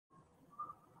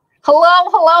Hello,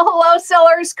 hello, hello,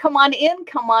 sellers. Come on in,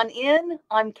 come on in.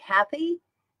 I'm Kathy,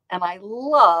 and I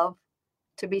love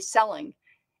to be selling.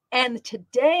 And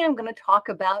today I'm going to talk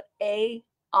about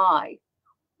AI,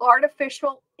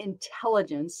 artificial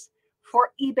intelligence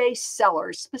for eBay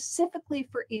sellers, specifically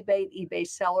for eBay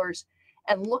sellers,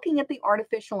 and looking at the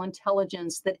artificial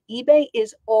intelligence that eBay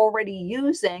is already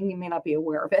using. You may not be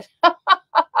aware of it.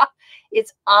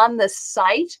 It's on the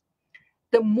site.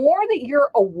 The more that you're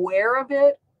aware of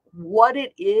it, what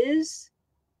it is,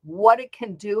 what it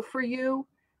can do for you,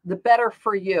 the better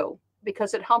for you,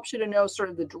 because it helps you to know sort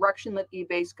of the direction that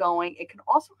eBay's going. It can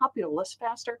also help you to list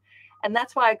faster. And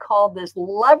that's why I call this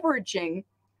leveraging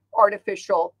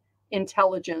artificial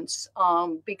intelligence,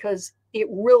 because it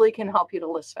really can help you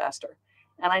to list faster.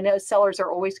 And I know sellers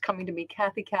are always coming to me,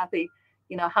 Kathy,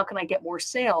 how can I get more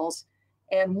sales?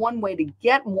 And one way to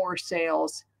get more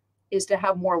sales is to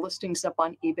have more listings up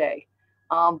on eBay.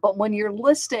 But when you're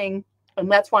listing,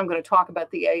 and that's why I'm going to talk about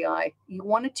the AI, you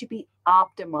want it to be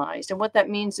optimized. And what that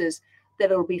means is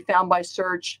that it'll be found by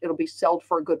search, it'll be sold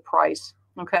for a good price.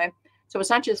 Okay. So it's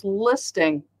not just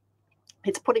listing,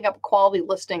 it's putting up a quality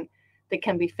listing that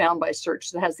can be found by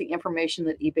search, that has the information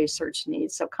that eBay search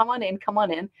needs. So come on in, come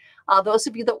on in. Those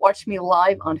of you that watch me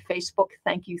live on Facebook,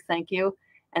 thank you, thank you.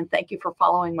 And thank you for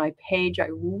following my page. I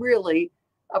really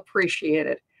appreciate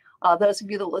it. Those of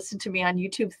you that listen to me on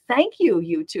YouTube, thank you,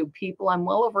 YouTube people. I'm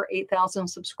well over 8,000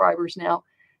 subscribers now.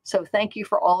 So thank you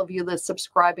for all of you that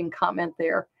subscribe and comment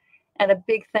there. And a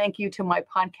big thank you to my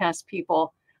podcast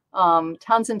people.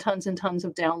 Tons and tons and tons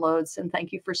of downloads. And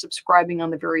thank you for subscribing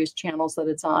on the various channels that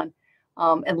it's on,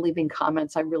 and leaving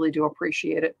comments. I really do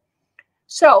appreciate it.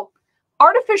 So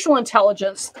artificial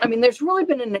intelligence, I mean, there's really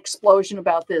been an explosion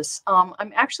about this.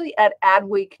 I'm actually at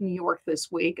Adweek, New York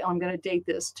this week. I'm going to date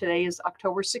this. Today is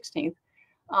October 16th.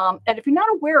 And if you're not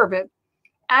aware of it,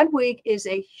 Adweek is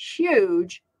a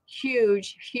huge,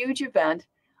 huge, huge event.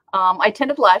 I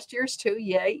attended last year's too.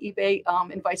 Yay. eBay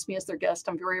invites me as their guest.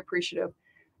 I'm very appreciative.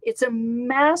 It's a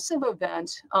massive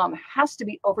event. Has to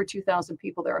be over 2,000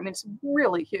 people there. I mean, it's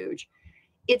really huge.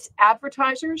 It's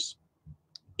advertisers.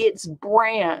 It's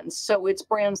brands. So it's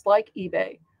brands like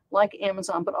eBay, like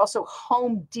Amazon, but also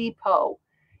Home Depot,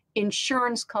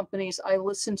 insurance companies. I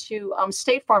listened to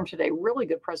State Farm today, really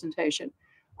good presentation.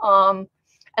 And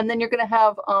then you're going to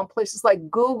have places like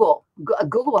Google.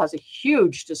 Google has a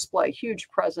huge display, huge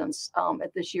presence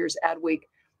at this year's Adweek.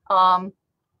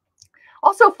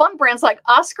 Also fun brands like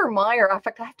Oscar Mayer. In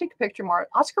fact, I have to take a picture more.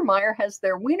 Oscar Mayer has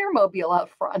their Wienermobile out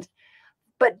front.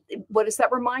 But what does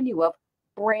that remind you of?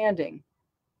 Branding.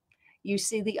 You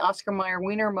see the Oscar Mayer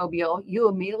Wienermobile, you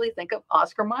immediately think of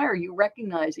Oscar Mayer. You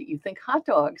recognize it. You think hot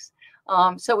dogs.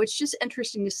 So it's just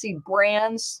interesting to see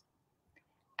brands,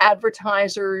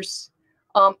 advertisers,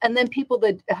 and then people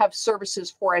that have services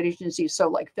for agencies. So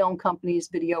like film companies,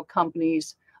 video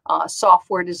companies,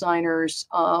 software designers,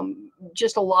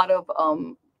 just a lot of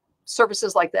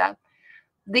services like that.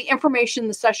 The information,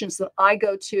 the sessions that I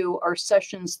go to are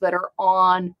sessions that are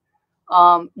on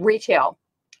retail.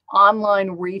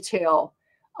 Online retail,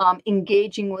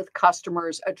 engaging with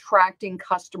customers, attracting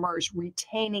customers,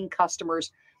 retaining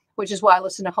customers, which is why I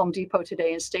listened to Home Depot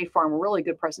today and State Farm, a really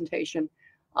good presentation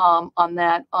on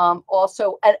that.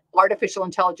 Also, at artificial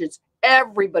intelligence,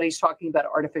 everybody's talking about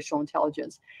artificial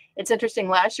intelligence. It's interesting,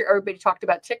 last year everybody talked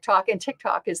about TikTok, and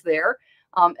TikTok is there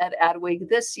at Adweek.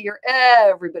 This year,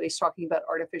 everybody's talking about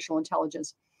artificial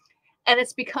intelligence. And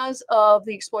it's because of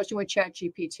the explosion with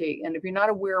ChatGPT. And if you're not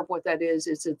aware of what that is,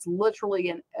 it's literally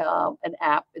an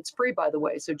app. It's free, by the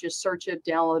way. So just search it,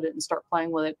 download it, and start playing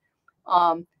with it.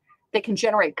 They can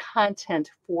generate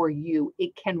content for you.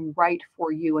 It can write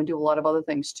for you and do a lot of other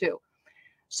things too.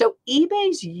 So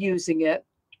eBay's using it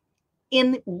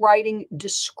in writing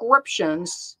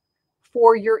descriptions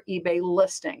for your eBay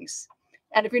listings.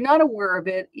 And if you're not aware of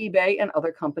it, eBay and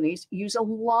other companies use a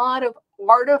lot of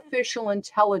artificial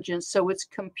intelligence. So it's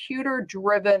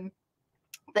computer-driven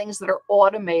things that are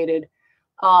automated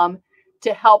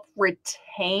to help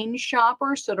retain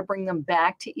shoppers, so to bring them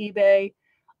back to eBay,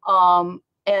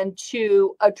 and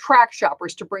to attract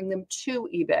shoppers, to bring them to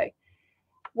eBay.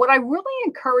 What I really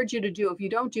encourage you to do, if you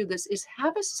don't do this, is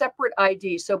have a separate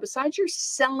ID. So besides your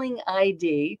selling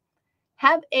ID,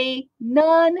 have a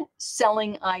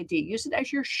non-selling ID. Use it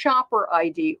as your shopper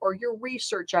ID or your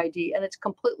research ID, and it's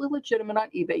completely legitimate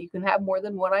on eBay. You can have more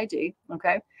than one ID,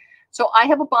 okay? So I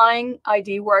have a buying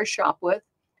ID where I shop with,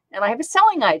 and I have a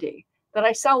selling ID that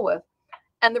I sell with.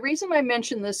 And the reason I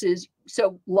mention this is,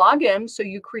 so log in, so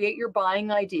you create your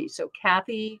buying ID. So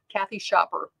Kathy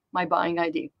Shopper, my buying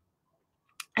ID.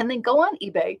 And then go on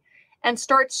eBay and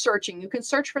start searching. You can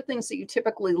search for things that you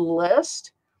typically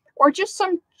list, or just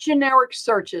some generic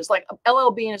searches. Like LL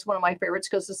Bean is one of my favorites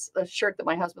because it's a shirt that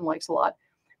my husband likes a lot.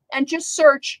 And just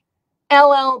search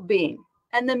LL Bean,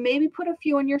 and then maybe put a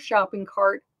few in your shopping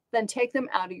cart, then take them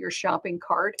out of your shopping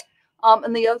cart.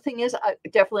 And the other thing is, I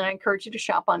encourage you to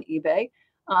shop on eBay.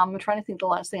 I'm trying to think the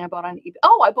last thing I bought on eBay.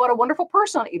 Oh, I bought a wonderful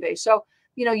purse on eBay. So,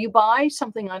 you buy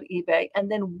something on eBay and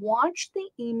then watch the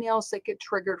emails that get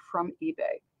triggered from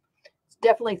eBay. It's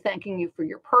definitely thanking you for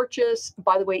your purchase.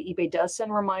 By the way, eBay does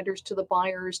send reminders to the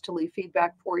buyers to leave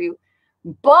feedback for you.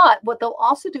 But what they'll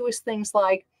also do is things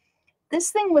like,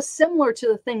 this thing was similar to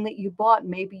the thing that you bought.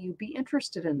 Maybe you'd be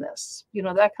interested in this,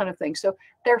 that kind of thing. So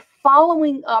they're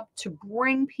following up to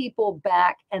bring people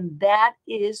back, and that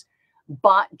is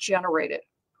bot generated.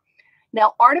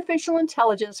 Now, artificial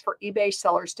intelligence for eBay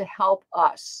sellers to help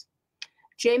us.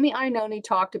 Jamie Iannone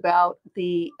talked about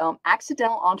the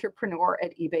accidental entrepreneur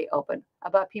at eBay Open,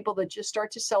 about people that just start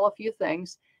to sell a few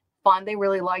things, find they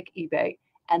really like eBay,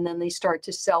 and then they start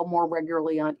to sell more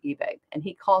regularly on eBay. And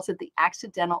he calls it the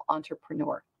accidental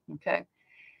entrepreneur. Okay.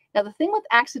 Now, the thing with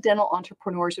accidental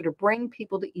entrepreneurs are to bring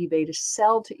people to eBay to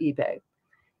sell to eBay.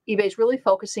 eBay is really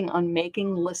focusing on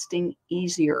making listing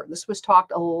easier. This was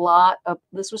talked about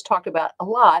a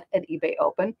lot at eBay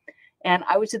Open. And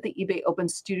I was at the eBay Open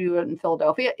studio in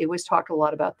Philadelphia. It was talked a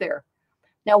lot about there.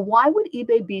 Now, why would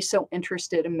eBay be so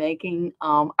interested in making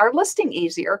our listing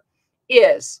easier?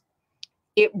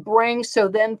 It brings, so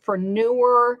then for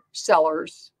newer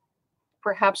sellers,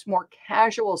 perhaps more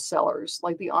casual sellers,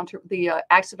 like the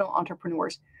accidental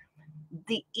entrepreneurs,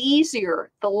 the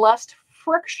easier, the less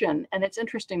friction. And it's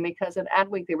interesting because at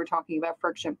Adweek, they were talking about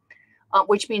friction,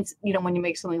 which means, when you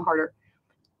make something harder,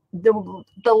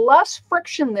 the less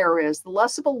friction there is, the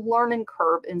less of a learning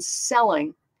curve in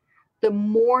selling, the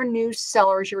more new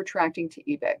sellers you're attracting to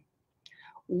eBay.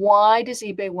 Why does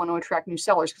eBay want to attract new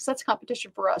sellers? Because that's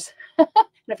competition for us. And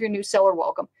if you're a new seller,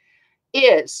 welcome.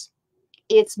 It's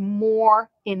more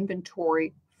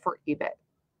inventory for eBay.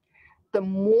 The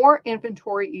more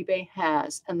inventory eBay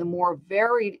has and the more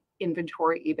varied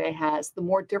inventory eBay has, the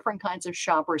more different kinds of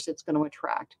shoppers it's going to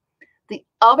attract. The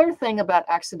other thing about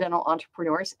accidental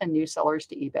entrepreneurs and new sellers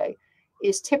to eBay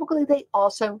is typically they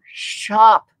also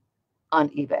shop on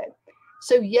eBay.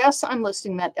 So yes, I'm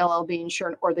listing that LL Bean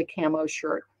shirt or the camo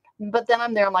shirt, but then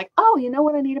I'm there, I'm like, oh, you know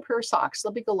what? I need a pair of socks.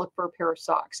 Let me go look for a pair of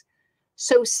socks.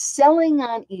 So selling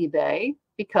on eBay,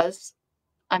 because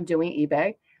I'm doing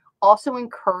eBay, also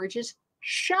encourages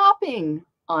shopping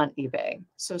on eBay.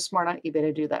 So smart on eBay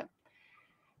to do that.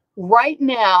 Right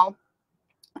now,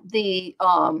 the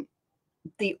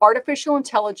artificial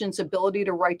intelligence ability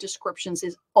to write descriptions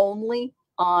is only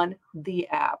on the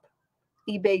app.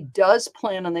 eBay does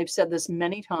plan, and they've said this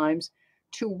many times,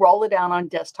 to roll it out on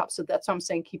desktop. So that's why I'm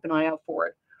saying keep an eye out for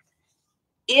it.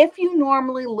 If you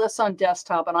normally list on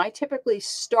desktop, and I typically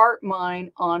start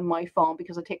mine on my phone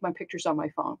because I take my pictures on my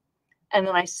phone, and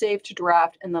then I save to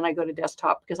draft, and then I go to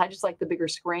desktop because I just like the bigger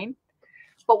screen.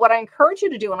 But what I encourage you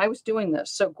to do, and I was doing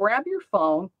this, so grab your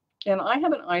phone, and I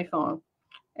have an iPhone,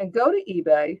 and go to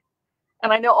eBay.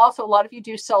 And I know also a lot of you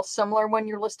do sell similar when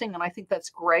you're listing, and I think that's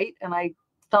great. And I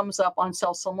thumbs up on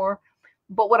sell similar.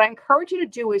 But what I encourage you to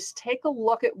do is take a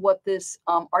look at what this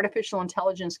artificial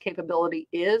intelligence capability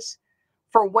is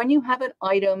for when you have an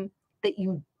item that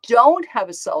you don't have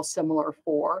a sell similar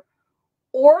for,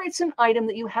 or it's an item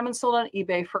that you haven't sold on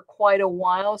eBay for quite a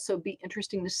while. So it'd be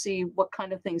interesting to see what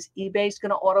kind of things eBay is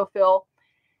going to autofill.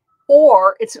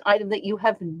 Or it's an item that you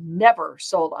have never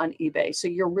sold on eBay. So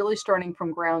you're really starting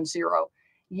from ground zero.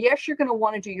 Yes, you're going to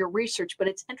want to do your research, but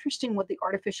it's interesting what the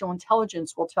artificial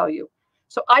intelligence will tell you.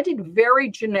 So I did very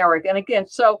generic. And again,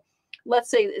 so let's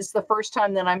say it's the first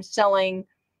time that I'm selling,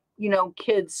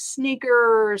 kids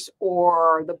sneakers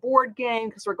or the board game,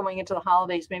 because we're going into the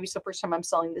holidays. Maybe it's the first time I'm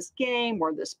selling this game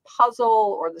or this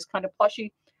puzzle or this kind of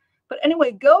plushie. But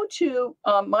anyway, go to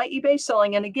my eBay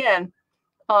selling. And again,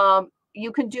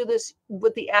 you can do this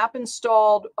with the app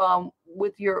installed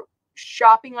with your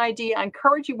shopping ID. I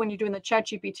encourage you when you're doing the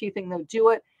ChatGPT thing, though, do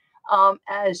it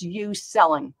as you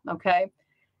selling, okay?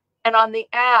 And on the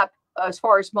app, as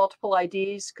far as multiple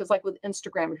IDs, because like with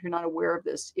Instagram, if you're not aware of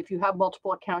this, if you have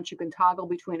multiple accounts, you can toggle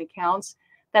between accounts.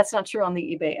 That's not true on the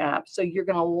eBay app. So you're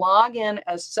going to log in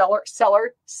as seller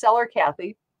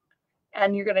Kathy,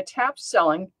 and you're going to tap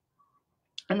selling.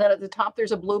 And then at the top,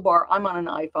 there's a blue bar. I'm on an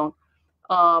iPhone.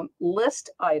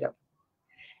 List item.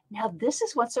 Now, this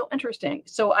is what's so interesting.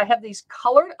 So I have these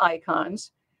colored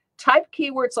icons. Type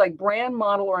keywords like brand,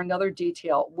 model, or another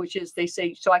detail, which is, they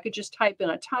say, so I could just type in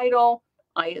a title,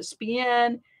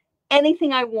 ISBN,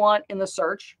 anything I want in the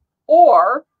search,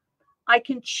 or I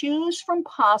can choose from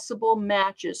possible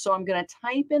matches. So I'm going to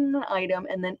type in an item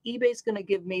and then eBay's going to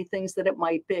give me things that it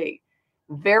might be.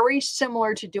 Very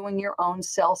similar to doing your own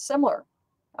sell similar.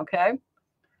 Okay.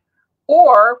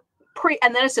 Or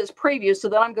and then it says preview. So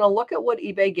then I'm going to look at what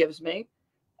eBay gives me.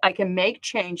 I can make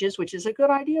changes, which is a good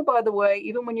idea, by the way.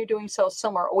 Even when you're doing sell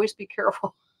similar, always be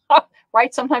careful,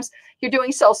 right? Sometimes you're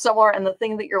doing sell similar and the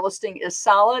thing that you're listing is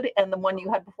solid and the one you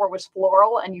had before was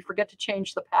floral and you forget to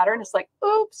change the pattern. It's like,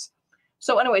 oops.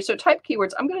 So anyway, so type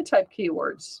keywords. I'm going to type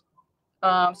keywords.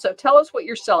 So tell us what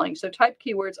you're selling. So type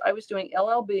keywords. I was doing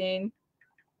LL Bean,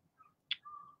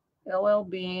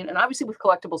 and obviously with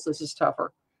collectibles, this is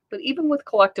tougher. But even with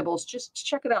collectibles, just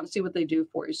check it out and see what they do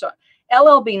for you. So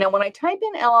LL Bean. Now, when I type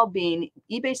in LL Bean,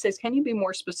 eBay says, can you be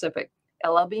more specific?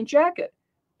 LL Bean jacket,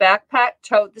 backpack,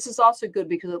 tote. This is also good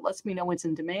because it lets me know what's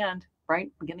in demand, right?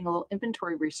 I'm getting a little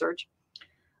inventory research.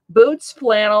 Boots,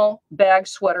 flannel, bag,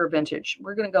 sweater, vintage.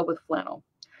 We're going to go with flannel.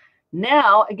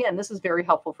 Now, again, this is very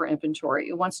helpful for inventory.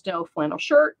 It wants to know flannel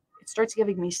shirt. It starts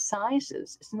giving me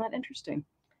sizes. Isn't that interesting?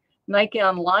 Nike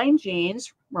Online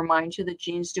jeans, remind you that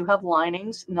jeans do have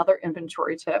linings, another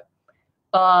inventory tip.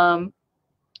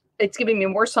 It's giving me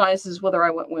more sizes whether I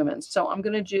went women's. So I'm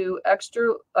going to do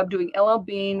extra, I'm doing LL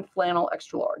Bean, flannel,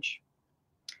 extra large.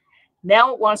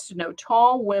 Now it wants to know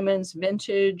tall, women's,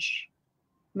 vintage,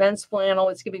 men's flannel.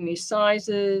 It's giving me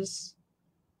sizes.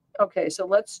 Okay, so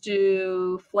let's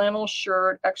do flannel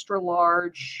shirt, extra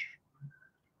large,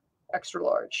 extra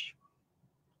large.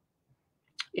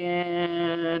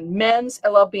 And men's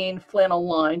LL Bean flannel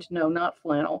lined. No, not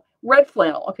flannel. Red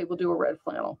flannel. Okay, we'll do a red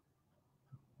flannel.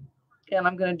 And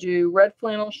I'm going to do red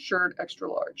flannel shirt, extra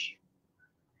large.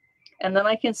 And then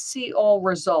I can see all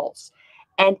results.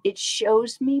 And it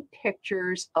shows me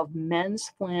pictures of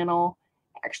men's flannel,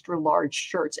 extra large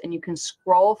shirts. And you can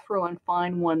scroll through and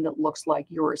find one that looks like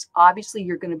yours. Obviously,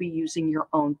 you're going to be using your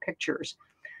own pictures.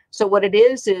 So what it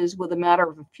is with a matter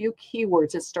of a few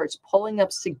keywords, it starts pulling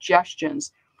up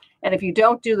suggestions. And if you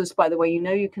don't do this, by the way, you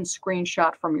know you can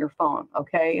screenshot from your phone,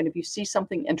 okay? And if you see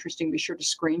something interesting, be sure to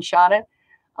screenshot it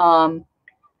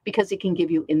because it can give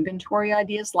you inventory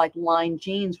ideas. Like line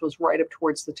jeans was right up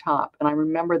towards the top. And I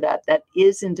remember that. That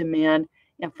is in demand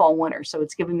in fall, winter. So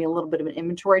it's giving me a little bit of an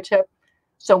inventory tip.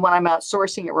 So when I'm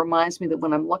outsourcing, it reminds me that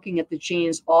when I'm looking at the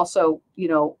jeans, also, you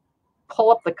know, pull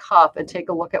up the cuff and take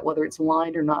a look at whether it's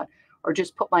lined or not, or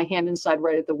just put my hand inside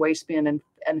right at the waistband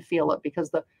and feel it, because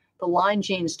the line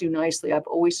jeans do nicely. I've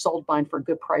always sold mine for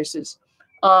good prices.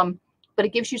 But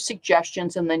it gives you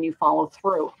suggestions and then you follow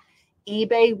through.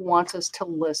 eBay wants us to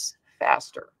list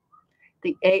faster.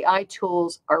 The AI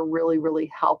tools are really, really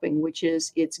helping, which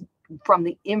is it's from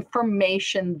the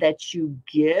information that you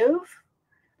give,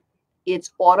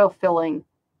 it's autofilling.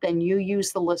 Then you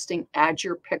use the listing, add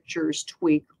your pictures,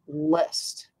 tweak,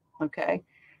 list. Okay.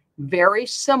 Very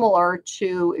similar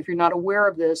to, if you're not aware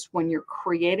of this, when you're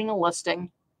creating a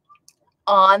listing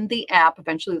on the app,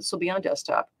 eventually this will be on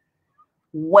desktop.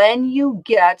 When you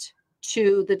get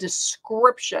to the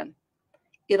description,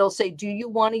 it'll say, do you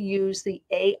want to use the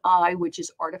AI, which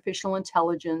is artificial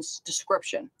intelligence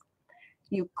description?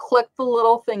 You click the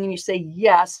little thing and you say,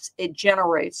 yes, it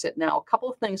generates it. Now, a couple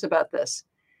of things about this.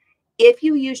 If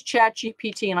you use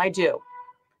ChatGPT, and I do,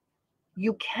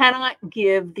 you cannot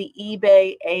give the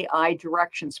eBay AI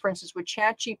directions. For instance, with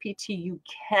ChatGPT, you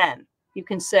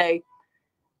can say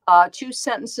 2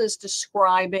 sentences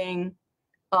describing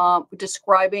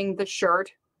the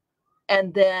shirt,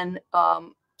 and then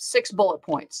 6 bullet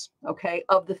points, okay,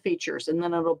 of the features, and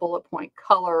then it'll bullet point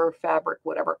color, fabric,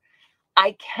 whatever.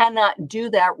 I cannot do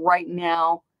that right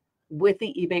now with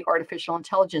the eBay artificial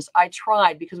intelligence. I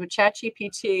tried, because with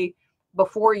ChatGPT,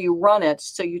 before you run it,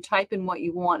 so you type in what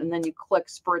you want and then you click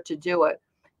for it to do it.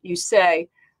 You say,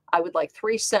 I would like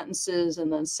 3 sentences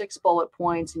and then 6 bullet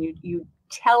points, and you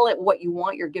tell it what you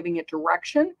want. You're giving it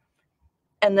direction,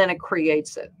 and then it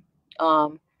creates it.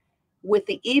 With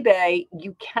the eBay,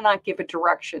 you cannot give it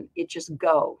direction. It just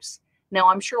goes. Now,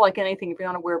 I'm sure, like anything, if you're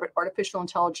not aware of it, artificial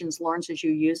intelligence learns as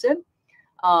you use it.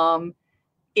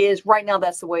 Is right now,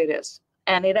 that's the way it is.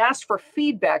 And it asks for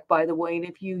feedback, by the way. And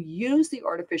if you use the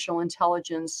artificial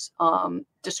intelligence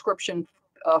description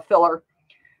filler,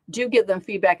 do give them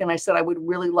feedback. And I said I would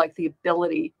really like the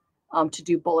ability to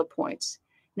do bullet points.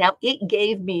 Now, it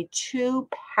gave me 2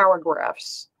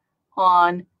 paragraphs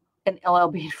on an LL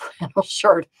Bean flannel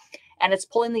shirt, and it's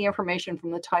pulling the information from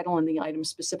the title and the item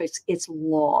specifics. It's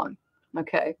long,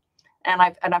 okay? And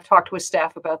I've talked with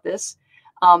staff about this.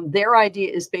 Their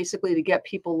idea is basically to get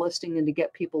people listing and to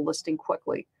get people listing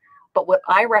quickly. But what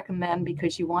I recommend,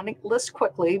 because you want to list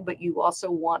quickly, but you also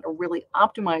want a really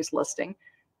optimized listing,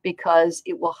 because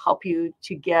it will help you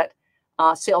to get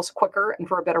sales quicker and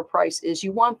for a better price is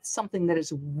you want something that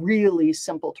is really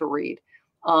simple to read.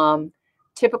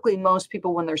 Typically, most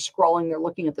people, when they're scrolling, they're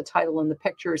looking at the title and the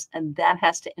pictures, and that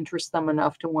has to interest them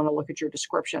enough to want to look at your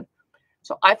description.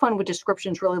 So I find with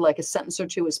descriptions, really like a sentence or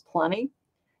two is plenty,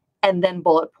 and then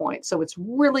bullet points. So it's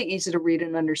really easy to read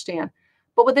and understand.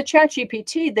 But with the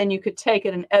ChatGPT, then you could take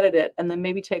it and edit it, and then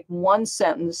maybe take one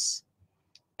sentence,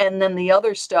 and then the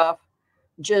other stuff,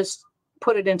 just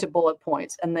put it into bullet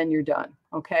points, and then you're done.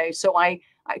 Okay. So I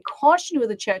caution you with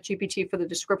the ChatGPT for the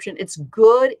description. It's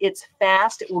good. It's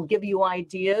fast. It will give you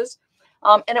ideas.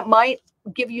 And it might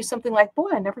give you something like,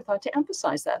 boy, I never thought to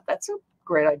emphasize that. That's a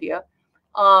great idea.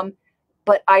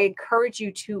 But I encourage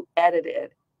you to edit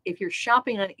it. If you're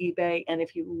shopping on eBay and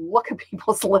if you look at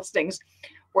people's listings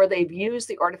where they've used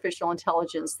the artificial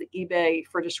intelligence, the eBay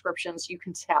for descriptions, you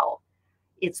can tell.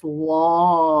 It's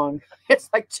long.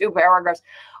 It's like 2 paragraphs.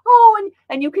 Oh,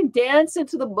 and you can dance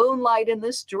into the moonlight in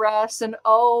this dress. And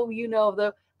oh, you know,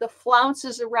 the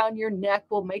flounces around your neck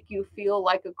will make you feel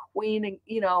like a queen. And,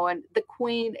 you know, and the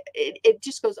queen, it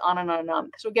just goes on and on and on.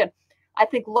 So again, I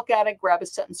think look at it, grab a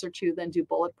sentence or two, then do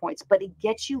bullet points. But it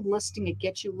gets you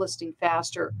listing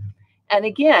faster. And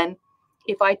again,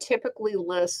 if I typically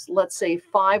list, let's say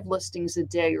 5 listings a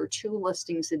day or 2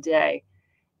 listings a day,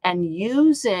 and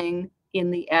using in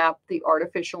the app the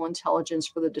artificial intelligence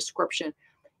for the description,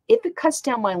 if it cuts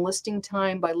down my listing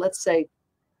time by, let's say,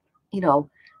 2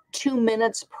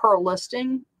 minutes per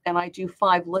listing, and I do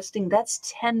 5 listings,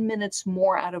 that's 10 minutes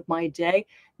more out of my day.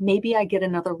 Maybe I get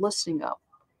another listing up.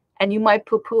 And you might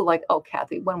poo-poo like, oh,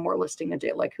 Kathy, 1 more listing a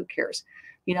day, like who cares?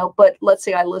 But let's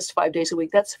say I list 5 days a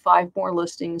week. That's 5 more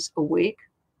listings a week.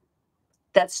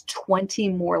 That's 20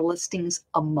 more listings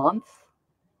a month.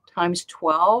 Times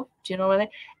 12, do you know what I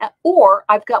mean? Or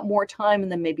I've got more time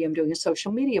and then maybe I'm doing a social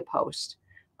media post,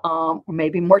 or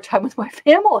maybe more time with my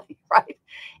family, right?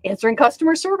 Answering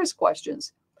customer service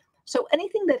questions. So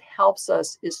anything that helps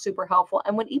us is super helpful.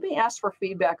 And when eBay asks for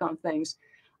feedback on things,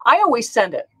 I always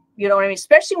send it. You know what I mean?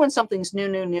 Especially when something's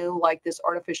new, like this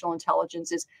artificial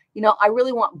intelligence is, I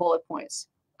really want bullet points.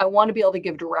 I want to be able to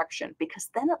give direction because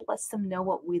then it lets them know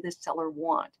what we, the seller,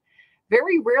 want.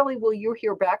 Very rarely will you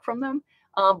hear back from them.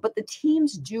 But the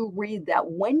teams do read that.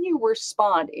 When you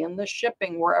respond in the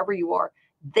shipping, wherever you are,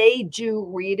 they do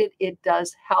read it. It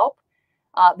does help.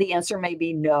 The answer may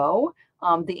be no.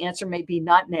 The answer may be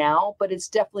not now, but it's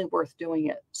definitely worth doing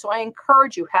it. So I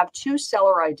encourage you, have 2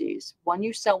 seller IDs. One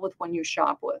you sell with, one you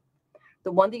shop with.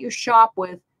 The one that you shop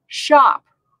with, shop.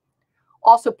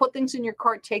 Also put things in your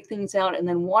cart, take things out, and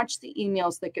then watch the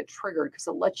emails that get triggered because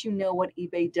it lets you know what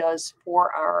eBay does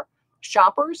for our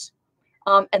shoppers.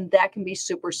 And that can be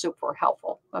super, super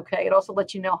helpful. Okay. It also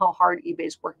lets you know how hard eBay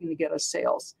is working to get us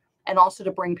sales and also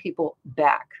to bring people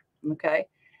back. Okay.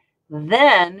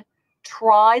 Then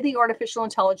try the artificial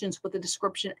intelligence with the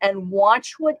description and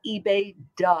watch what eBay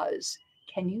does.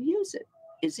 Can you use it?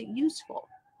 Is it useful?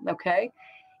 Okay.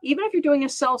 Even if you're doing a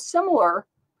sell similar,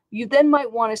 you then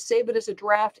might want to save it as a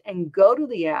draft and go to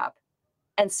the app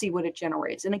and see what it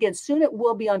generates. And again, soon it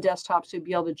will be on desktop, so you'll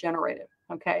be able to generate it.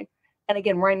 Okay. And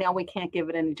again, right now we can't give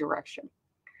it any direction.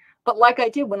 But like I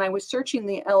did when I was searching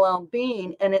the LL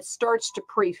Bean and it starts to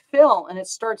pre-fill and it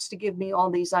starts to give me all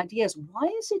these ideas. Why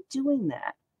is it doing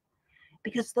that?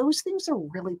 Because those things are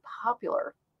really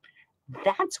popular.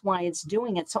 That's why it's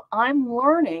doing it. So I'm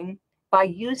learning by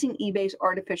using eBay's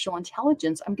artificial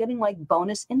intelligence. I'm getting like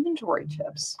bonus inventory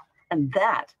tips. And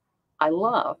that I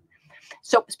love.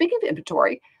 So speaking of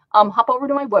inventory, hop over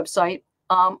to my website.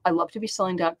 I love to be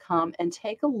selling.com and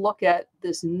take a look at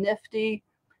this nifty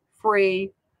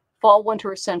free fall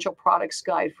winter essential products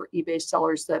guide for eBay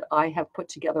sellers that I have put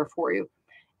together for you.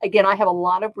 Again, I have a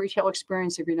lot of retail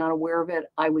experience. If you're not aware of it,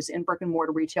 I was in brick and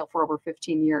mortar retail for over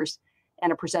 15 years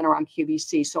and a presenter on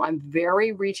QVC. So I'm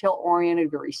very retail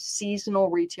oriented, very seasonal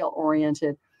retail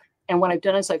oriented. And what I've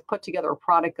done is I've put together a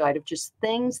product guide of just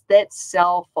things that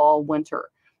sell fall winter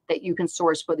that you can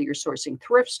source, whether you're sourcing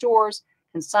thrift stores,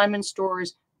 consignment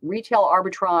stores, retail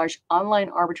arbitrage, online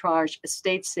arbitrage,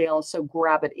 estate sales. So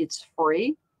grab it. It's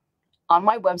free. On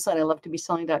my website, I love to be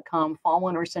selling.com, Fall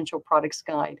Winter Essential Products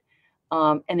Guide,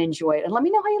 and enjoy it. And let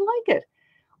me know how you like it.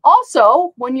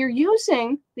 Also, when you're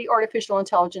using the artificial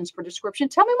intelligence for description,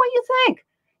 tell me what you think.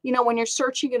 When you're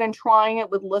searching it and trying it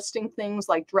with listing things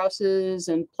like dresses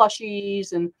and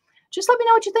plushies, and just let me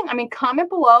know what you think. I mean, comment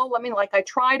below. Let me I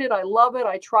tried it. I love it.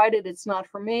 I tried it. It's not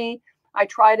for me. I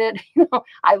tried it,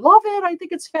 I love it. I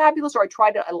think it's fabulous. Or I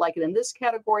tried it. I like it in this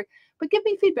category. But give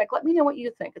me feedback. Let me know what you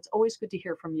think. It's always good to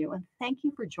hear from you. And thank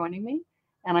you for joining me.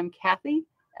 And I'm Kathy,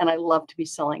 and I love to be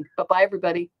selling. Bye-bye,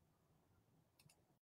 everybody.